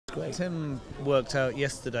great. Tim worked out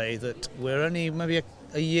yesterday that we're only maybe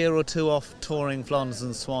a year or two off touring Flanders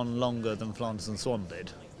and Swann longer than Flanders and Swann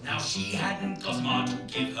did. Now she hadn't got Ma to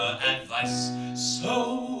give her advice,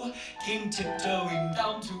 so came tiptoeing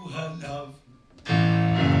down to her love.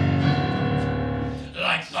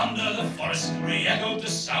 Like thunder the forest re-echoed the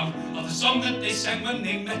sound of the song that they sang when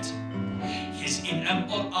they met. His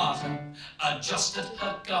in-ample ardor adjusted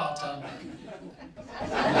her garter.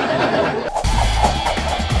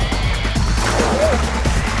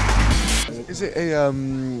 Is it a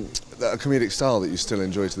comedic style that you still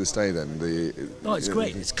enjoy to this day? Then Oh, it's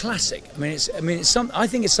great. It's classic. I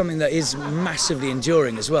think it's something that is massively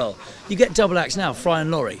enduring as well. You get double acts now. Fry and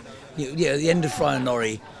Laurie. At the end of Fry and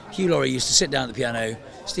Laurie, Hugh Laurie used to sit down at the piano.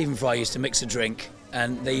 Stephen Fry used to mix a drink,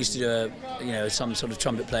 and they used to do some sort of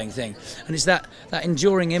trumpet playing thing. And it's that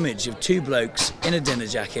enduring image of two blokes in a dinner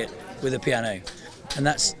jacket with a piano. And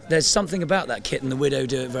there's something about that kit, and The Widow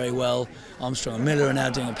do it very well. Armstrong and Miller are now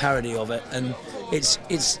doing a parody of it, and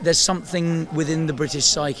there's something within the British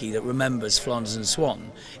psyche that remembers Flanders and Swann,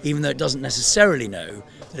 even though it doesn't necessarily know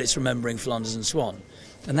that it's remembering Flanders and Swann,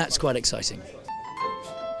 and that's quite exciting.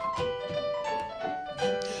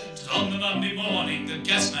 On the Monday morning, the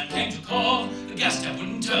gas man came to call. The gas tap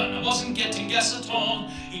wouldn't turn, I wasn't getting gas at all.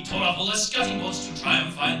 He tore up all the skirting boards to try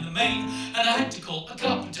and find the main, and I had to call a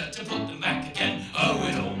carpenter to put them back again. Oh,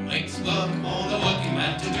 it all makes work for the working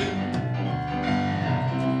man to do.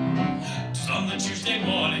 Just on the Tuesday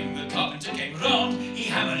morning, the carpenter came round. He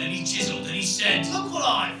hammered and he chiselled and he said, "Look what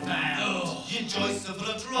I found! Oh, your joists are full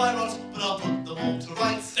of dry rot, but I'll put them all to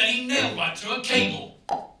rights." Then he nailed right through a cable,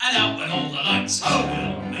 and out went all the lights. Oh,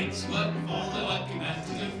 it all makes work for the working man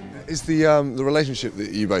to do. Is the relationship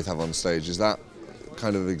that you both have on stage, is that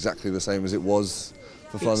kind of exactly the same as it was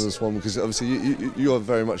for Flanders and Swann? Because obviously you are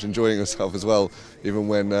very much enjoying yourself as well, even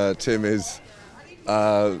when Tim is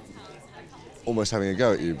almost having a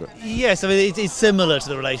go at you. But Yes, I mean it's similar to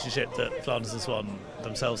the relationship that Flanders and Swann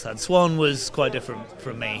themselves had. Swann was quite different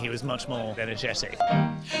from me. He was much more energetic.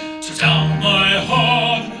 To sound my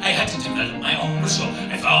horn, I had to develop my own whistle.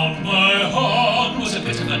 I found my horn was a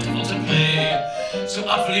bit of a devil to play, so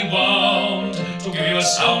artfully wound to give you a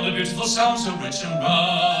sound, a beautiful sound, so rich and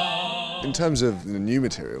round. in terms of the new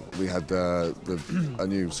material, we had a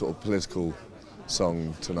new sort of political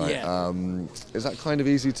song tonight. Yeah. Is that kind of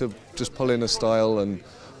easy to just pull in a style and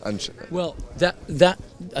well,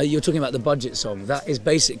 you're talking about the budget song. That is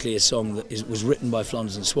basically a song that was written by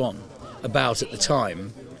Flanders and Swann about, at the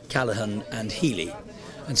time, Callaghan and Healy.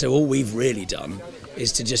 And so all we've really done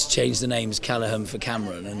is to just change the names Callaghan for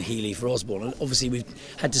Cameron and Healy for Osborne. And obviously we've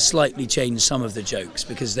had to slightly change some of the jokes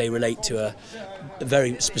because they relate to a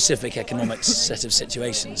very specific economic set of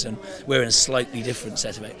situations, and we're in a slightly different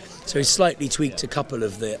set of it. So we slightly tweaked a couple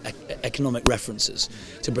of the economic references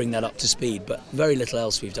to bring that up to speed, but very little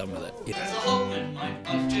else we've done with it. There's a hole in my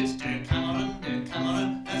budget, dear Cameron, dear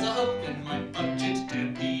Cameron. There's a hole in my budget,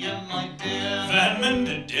 dear PM, my dear. Van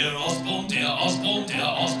Menden, dear Osborne, dear Osborne, dear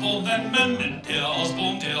Osborne. Van Menden, dear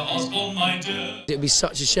Osborne, my dear. It would be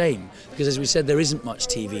such a shame, because as we said, there isn't much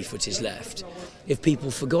TV footage left, if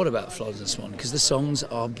people forgot about Falders and Swann, because the songs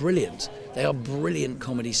are brilliant. They are brilliant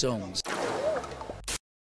comedy songs.